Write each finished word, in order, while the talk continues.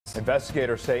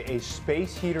Investigators say a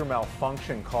space heater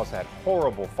malfunction caused that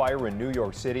horrible fire in New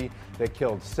York City that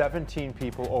killed 17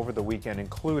 people over the weekend,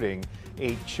 including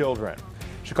 8 children.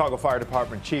 Chicago Fire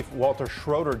Department Chief Walter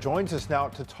Shroeder joins us now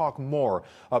to talk more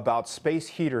about space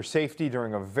heater safety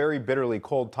during a very bitterly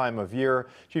cold time of year.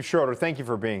 Chief Shroeder, thank you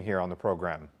for being here on the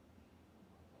program.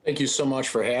 Thank you so much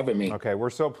for having me. Okay, we're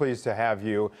so pleased to have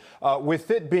you. With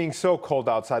it being so cold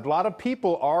outside, a lot of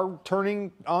people are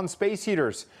turning on space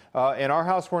heaters. In our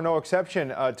house, we're no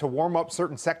exception, to warm up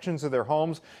certain sections of their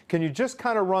homes. Can you just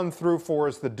kind of run through for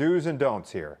us the do's and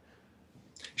don'ts here?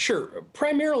 Sure.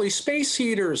 Primarily, space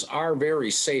heaters are very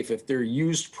safe if they're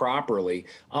used properly.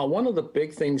 One of the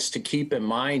big things to keep in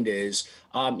mind is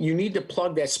you need to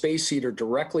plug that space heater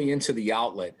directly into the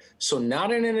outlet. So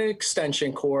not in an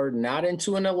extension cord, not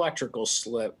into an electrical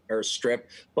slip or strip,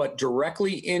 but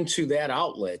directly into that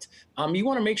outlet. You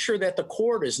want to make sure that the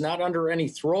cord is not under any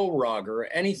throw rug or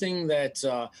anything that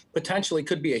potentially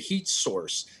could be a heat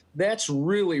source. That's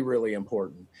really, really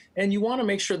important. And you want to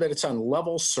make sure that it's on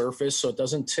level surface so it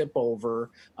doesn't tip over.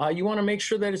 You want to make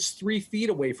sure that it's 3 feet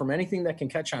away from anything that can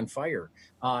catch on fire,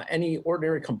 any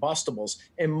ordinary combustibles.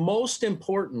 And most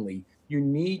importantly, you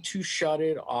need to shut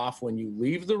it off when you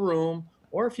leave the room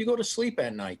or if you go to sleep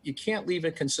at night. You can't leave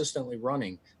it consistently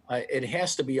running. It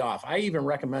has to be off. I even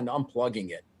recommend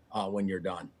unplugging it when you're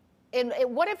done. And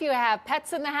what if you have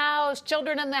pets in the house,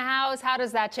 children in the house? How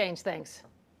does that change things?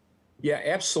 Yeah,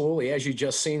 absolutely. As you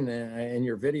just seen in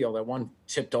your video, that one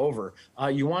tipped over.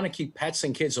 You want to keep pets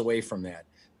and kids away from that.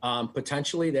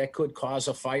 Potentially, that could cause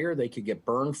a fire. They could get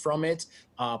burned from it.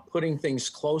 Putting things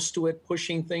close to it,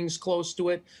 pushing things close to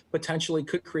it, potentially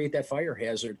could create that fire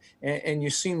hazard. And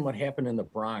you've seen what happened in the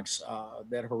Bronx,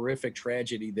 that horrific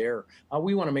tragedy there.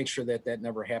 We want to make sure that that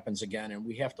never happens again, and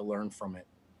we have to learn from it.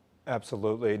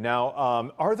 Absolutely.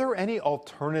 Now, are there any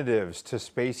alternatives to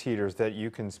space heaters that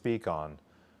you can speak on?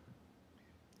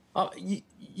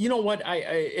 You know what?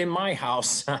 In my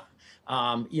house,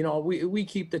 we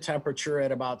keep the temperature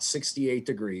at about 68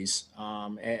 degrees,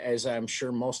 as I'm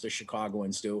sure most of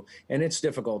Chicagoans do, and it's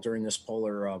difficult during this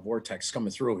polar vortex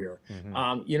coming through here.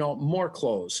 More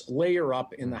clothes, layer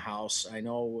up in the house. I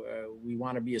know we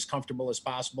want to be as comfortable as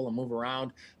possible and move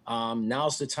around.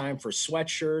 Now's the time for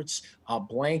sweatshirts,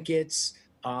 blankets.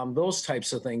 Those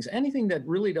types of things, anything that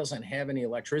really doesn't have any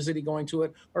electricity going to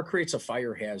it or creates a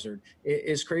fire hazard.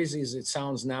 As crazy as it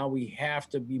sounds now, we have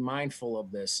to be mindful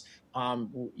of this.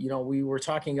 We were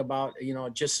talking about,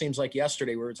 it just seems like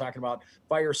yesterday we were talking about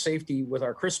fire safety with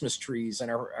our Christmas trees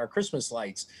and our Christmas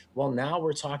lights. Well, now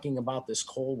we're talking about this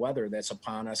cold weather that's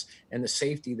upon us and the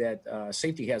safety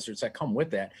hazards that come with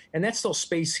that. And that's those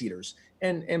space heaters.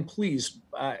 And please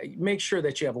make sure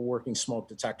that you have a working smoke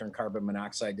detector and carbon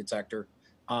monoxide detector.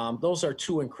 Those are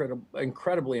two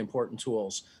incredibly important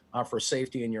tools for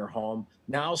safety in your home.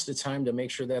 Now's the time to make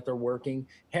sure that they're working.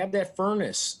 Have that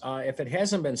furnace, if it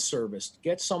hasn't been serviced,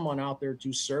 get someone out there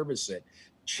to service it.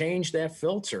 Change that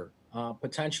filter.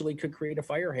 Potentially could create a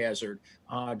fire hazard.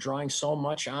 Drawing so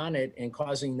much on it and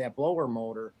causing that blower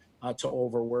motor to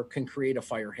overwork can create a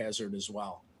fire hazard as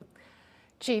well.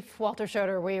 Chief Walter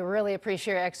Shroeder, we really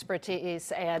appreciate your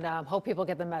expertise and hope people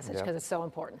get the message because Yep. it's so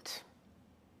important.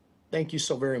 Thank you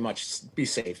so very much. Be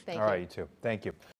safe. All right, you too. Thank you.